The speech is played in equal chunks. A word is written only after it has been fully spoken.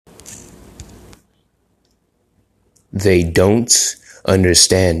They don't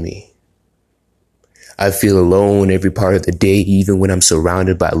understand me. I feel alone every part of the day, even when I'm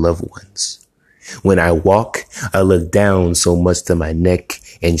surrounded by loved ones. When I walk, I look down so much that my neck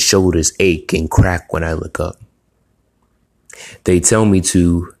and shoulders ache and crack when I look up. They tell me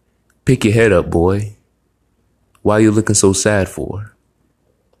to pick your head up, boy. Why are you looking so sad for?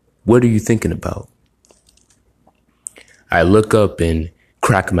 What are you thinking about? I look up and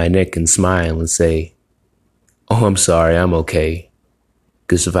crack my neck and smile and say, oh, I'm sorry, I'm okay.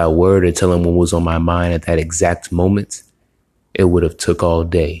 Because if I were to tell him what was on my mind at that exact moment, it would have took all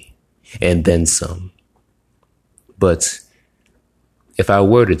day and then some. But if I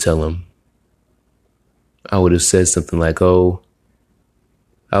were to tell him, I would have said something like, oh,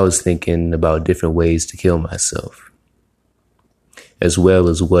 I was thinking about different ways to kill myself. As well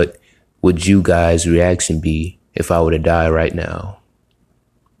as what would you guys' reaction be if I were to die right now?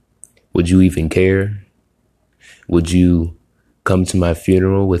 Would you even care? Would you come to my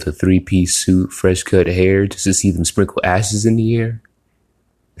funeral with a 3-piece suit, fresh cut hair, just to see them sprinkle ashes in the air?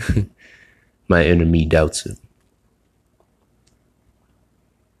 My inner me doubts it.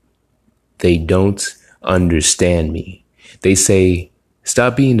 They don't understand me. They say,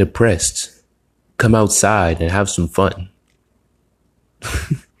 stop being depressed. Come outside and have some fun.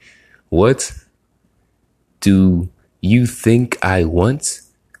 What? Do you think I want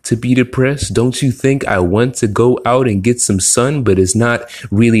to be depressed? Don't you think I want to go out and get some sun? But it's not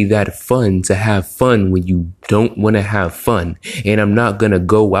really that fun to have fun when you don't want to have fun. And I'm not going to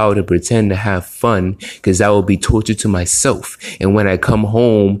go out and pretend to have fun because that will be torture to myself. And when I come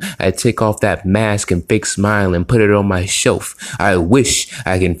home, I take off that mask and fake smile and put it on my shelf. I wish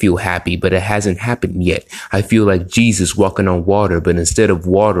I can feel happy, but it hasn't happened yet. I feel like Jesus walking on water, but instead of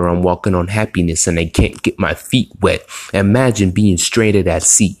water, I'm walking on happiness and I can't get my feet wet. Imagine being stranded at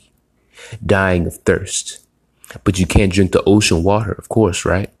sea, dying of thirst. But you can't drink the ocean water, of course,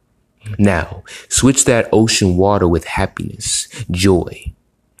 right? Now, switch that ocean water with happiness, joy.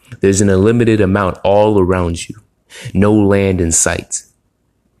 There's an unlimited amount all around you. No land in sight.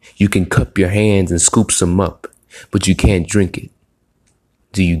 You can cup your hands and scoop some up, but you can't drink it.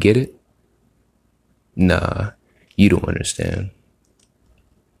 Do you get it? Nah, you don't understand.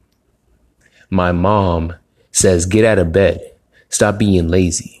 My mom says, get out of bed. Stop being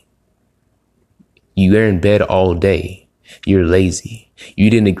lazy. You're in bed all day. You're lazy.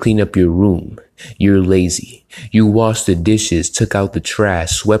 You didn't clean up your room. You're lazy. You washed the dishes, took out the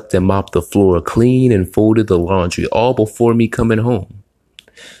trash, swept and mopped the floor, cleaned and folded the laundry, all before me coming home.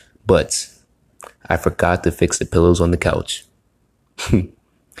 But I forgot to fix the pillows on the couch.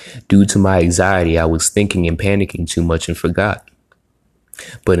 Due to my anxiety, I was thinking and panicking too much and forgot.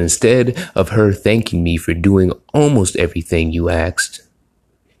 But instead of her thanking me for doing almost everything you asked,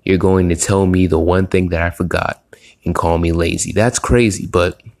 you're going to tell me the one thing that I forgot and call me lazy. That's crazy,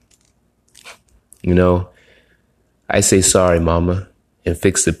 but, I say sorry, mama, and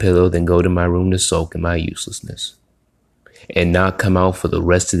fix the pillow, then go to my room to sulk in my uselessness and not come out for the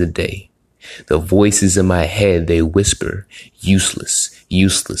rest of the day. The voices in my head, they whisper, useless,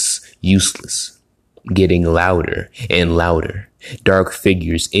 useless, useless, getting louder and louder. Dark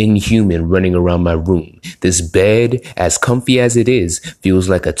figures, inhuman, running around my room. This bed, as comfy as it is, feels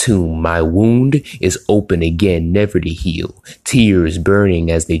like a tomb. My wound is open again, never to heal. Tears burning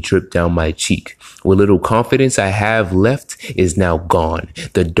as they drip down my cheek. What little confidence I have left is now gone.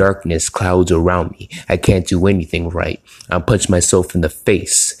 The darkness clouds around me. I can't do anything right. I punch myself in the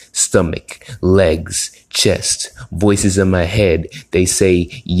face, stomach, legs, chest. Voices in my head, they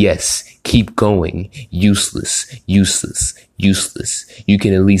say, yes, keep going. Useless, useless, useless. You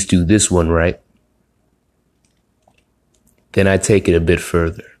can at least do this one, right? Then I take it a bit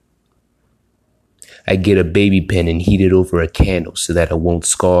further. I get a baby pen and heat it over a candle so that it won't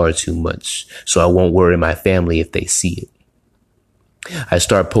scar too much, so I won't worry my family if they see it. I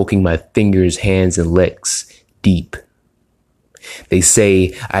start poking my fingers, hands, and legs deep. They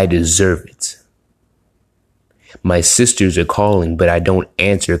say I deserve it. My sisters are calling, but I don't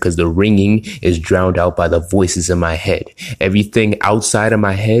answer because the ringing is drowned out by the voices in my head. Everything outside of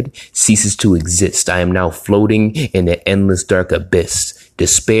my head ceases to exist. I am now floating in the endless dark abyss.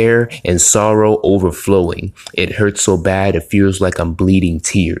 Despair and sorrow overflowing. It hurts so bad it feels like I'm bleeding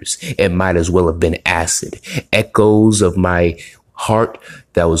tears. It might as well have been acid. Echoes of my heart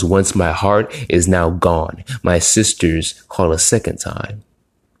that was once my heart is now gone. My sisters call a second time.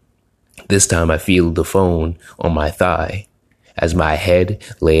 This time I feel the phone on my thigh as my head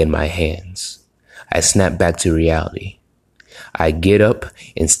lay in my hands. I snap back to reality. I get up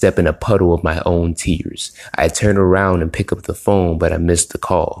and step in a puddle of my own tears. I turn around and pick up the phone, but I miss the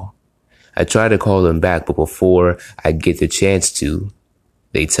call. I try to call them back, but before I get the chance to,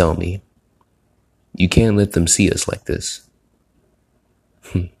 they tell me, you can't let them see us like this.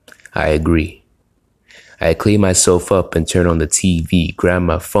 I agree. I clean myself up and turn on the TV, grab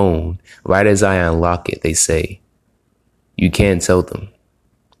my phone. Right as I unlock it, they say, you can't tell them.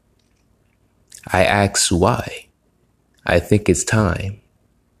 I ask why. I think it's time.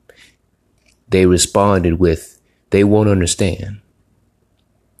 They responded with, they won't understand.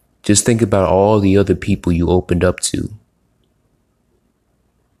 Just think about all the other people you opened up to.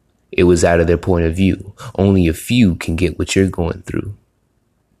 It was out of their point of view. Only a few can get what you're going through.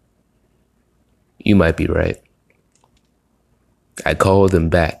 You might be right. I call them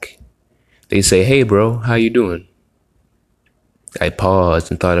back. They say, hey bro, how you doing? I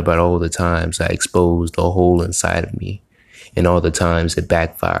paused and thought about all the times I exposed the hole inside of me and all the times it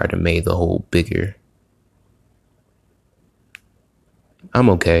backfired and made the hole bigger. I'm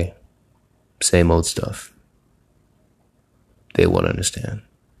okay. Same old stuff. They won't understand.